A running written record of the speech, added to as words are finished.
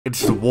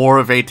It's the War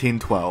of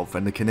 1812,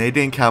 and the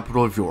Canadian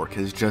capital of York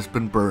has just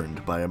been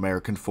burned by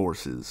American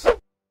forces.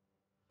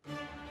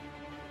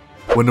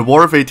 When the War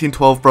of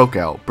 1812 broke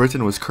out,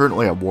 Britain was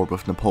currently at war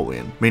with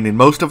Napoleon, meaning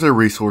most of their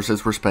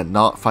resources were spent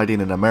not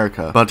fighting in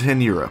America, but in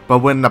Europe. But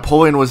when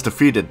Napoleon was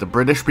defeated, the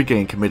British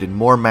began committing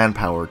more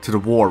manpower to the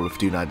war with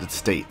the United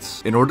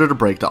States, in order to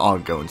break the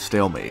ongoing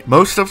stalemate.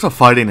 Most of the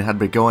fighting had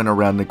been going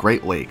around the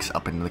Great Lakes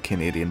up in the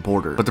Canadian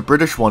border, but the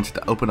British wanted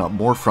to open up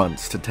more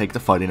fronts to take the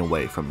fighting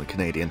away from the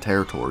Canadian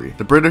territory.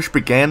 The British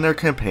began their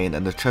campaign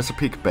in the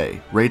Chesapeake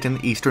Bay, raiding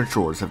the eastern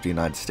shores of the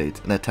United States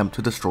in an attempt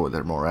to destroy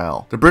their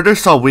morale. The British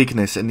saw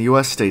weakness in the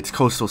US states'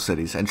 coastal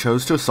cities and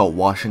chose to assault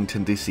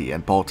Washington, D.C.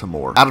 and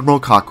Baltimore. Admiral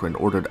Cochrane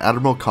ordered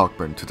Admiral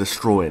Cockburn to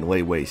destroy and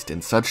lay waste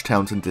in such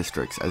towns and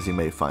districts as you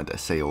may find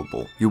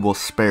assailable. You will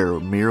spare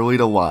merely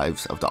the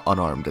lives of the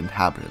unarmed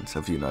inhabitants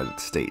of the United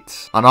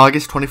States. On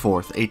August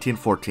 24th,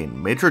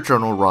 1814, Major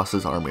General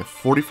Ross's army of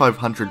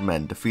 4,500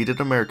 men defeated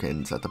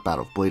Americans at the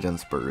Battle of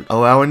Bladensburg,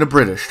 allowing the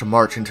British to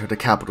march into the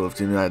capital of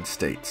the United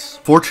States.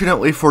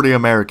 Fortunately for the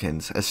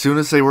Americans, as soon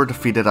as they were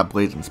defeated at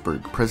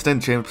Bladensburg,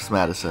 President James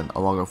Madison,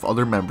 along with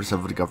other members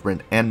of the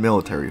government and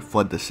military,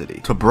 fled the city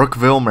to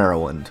Brookville,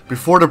 Maryland.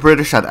 Before the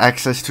British had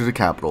access to the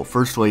capital,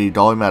 First Lady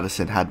Dolly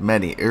Madison had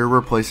many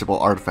irreplaceable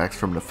artifacts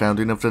from the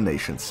founding of the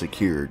nation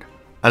secured.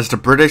 As the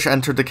British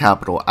entered the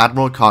capital,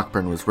 Admiral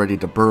Cockburn was ready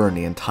to burn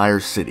the entire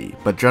city,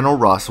 but General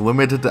Ross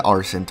limited the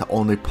arson to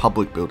only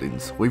public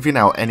buildings, leaving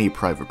out any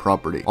private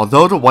property.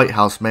 Although the White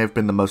House may have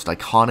been the most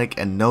iconic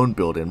and known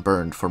building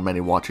burned for many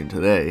watching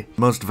today,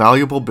 the most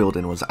valuable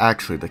building was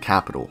actually the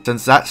Capitol,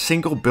 since that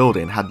single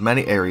building had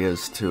many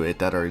areas to it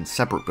that are in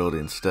separate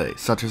buildings today,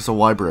 such as the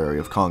Library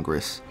of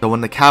Congress. So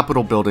when the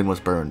Capitol building was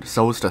burned,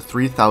 so was the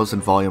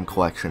 3,000 volume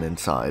collection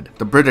inside.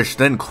 The British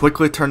then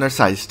quickly turned their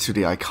sights to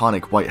the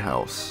iconic White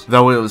House,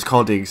 though it was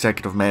called the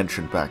Executive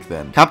Mansion back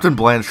then. Captain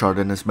Blanchard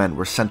and his men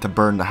were sent to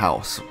burn the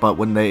house, but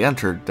when they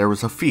entered, there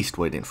was a feast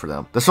waiting for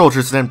them. The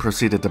soldiers then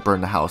proceeded to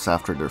burn the house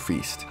after their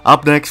feast.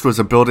 Up next was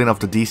a building of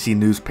the DC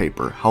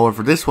newspaper.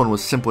 However, this one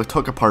was simply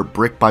took apart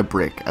brick by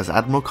brick, as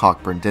Admiral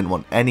Cockburn didn't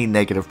want any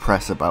negative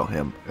press about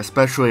him,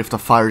 especially if the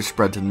fires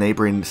spread to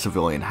neighboring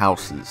civilian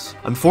houses.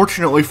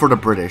 Unfortunately for the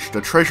British,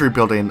 the Treasury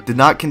building did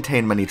not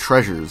contain many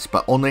treasures,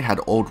 but only had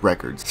old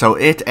records, so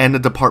it and the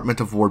Department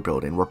of War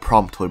building were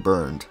promptly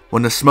burned.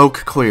 When the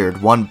smoke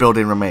cleared, one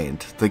building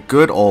remained, the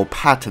good old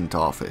Patent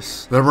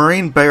Office. The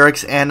Marine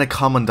Barracks and the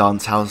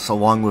Commandant's house,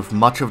 along with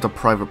much of the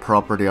private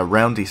property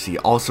around DC,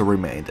 also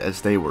remained,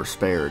 as they were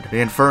spared. The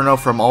inferno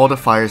from all the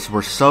fires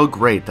were so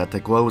great that the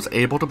glow was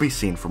able to be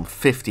seen from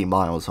 50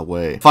 miles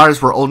away.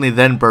 Fires were only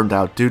then burned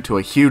out due to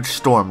a huge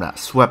storm that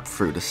swept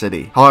through the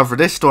city. However,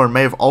 this storm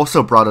may have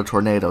also brought a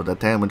tornado that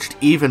damaged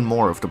even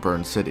more of the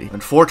burned city.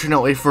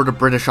 Unfortunately for the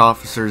British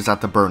officers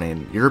at the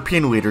burning,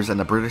 European leaders and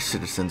the British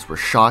citizens were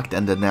shocked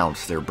and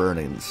denounced their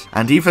burnings,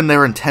 and even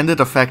their intended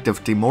effect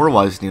of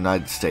demoralizing the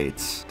United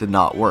States did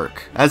not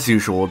work. As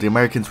usual, the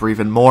Americans were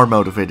even more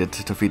motivated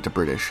to defeat the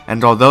British,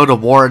 and although the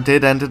war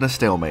did end in a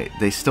stalemate,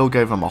 they still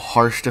gave them a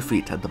harsh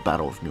defeat at the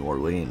Battle of New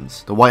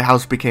Orleans. The White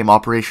House became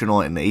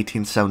operational in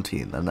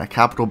 1817, and the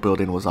Capitol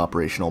building was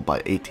operational by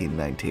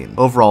 1819.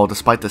 Overall,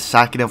 despite the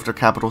sacking of their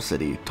capital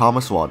city,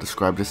 Thomas Law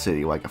described the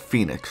city like a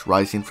phoenix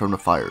rising from the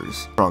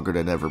fires, stronger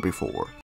than ever before.